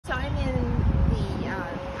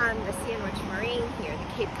Marine here.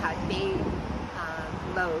 The Cape Cod Bay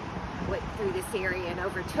lobe went through this area and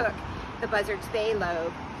overtook the Buzzards Bay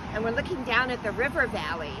lobe. And we're looking down at the river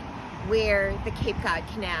valley where the Cape Cod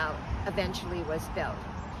Canal eventually was built.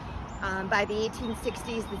 By the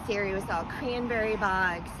 1860s, this area was all cranberry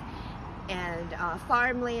bogs and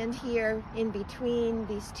farmland here in between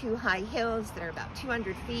these two high hills that are about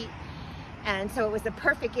 200 feet. And so it was the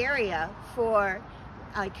perfect area for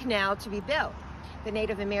a canal to be built. The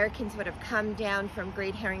Native Americans would have come down from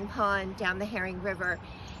Great Herring Pond, down the Herring River,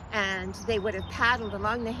 and they would have paddled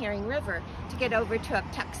along the Herring River to get over to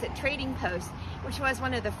Uptuxet Trading Post, which was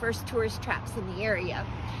one of the first tourist traps in the area.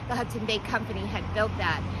 The Hudson Bay Company had built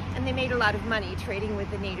that, and they made a lot of money trading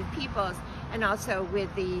with the native peoples and also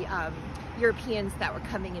with the Europeans that were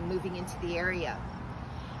coming and moving into the area.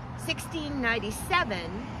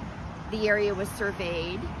 1697, the area was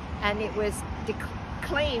surveyed, and it was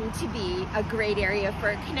claimed to be a great area for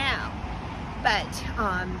a canal. But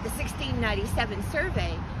the 1697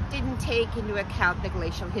 survey didn't take into account the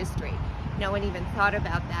glacial history. No one even thought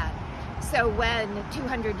about that. So when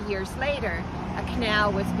 200 years later a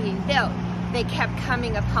canal was being built, they kept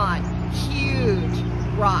coming upon huge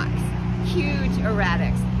rocks, huge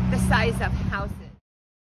erratics, the size of houses.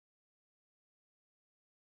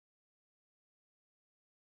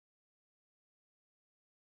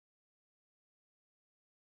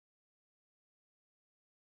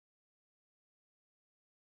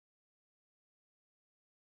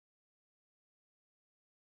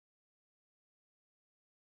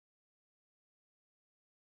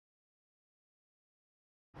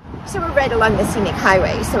 So we're right along the scenic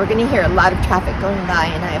highway, so we're going to hear a lot of traffic going by,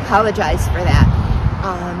 and I apologize for that.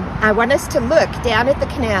 I want us to look down at the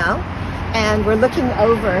canal, and we're looking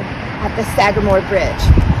over at the Sagamore Bridge.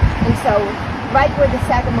 And so right where the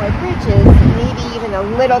Sagamore Bridge is, maybe even a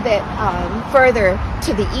little bit further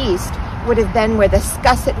to the east, would have been where the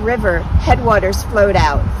Scusset River headwaters flowed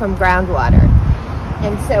out from groundwater.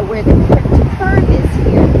 And so where the curve is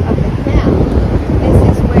here of the canal,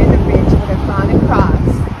 this is where the bridge would have gone across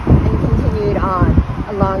on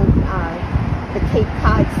along the Cape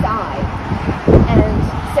Cod side. And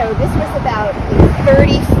so this was about a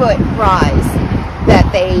 30-foot rise that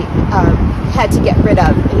they had to get rid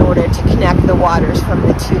of in order to connect the waters from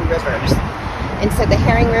the two rivers. And so the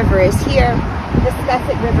Herring River is here. The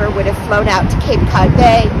Scusset River would have flowed out to Cape Cod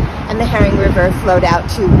Bay, and the Herring River flowed out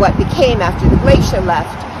to what became, after the glacier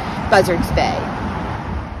left, Buzzards Bay.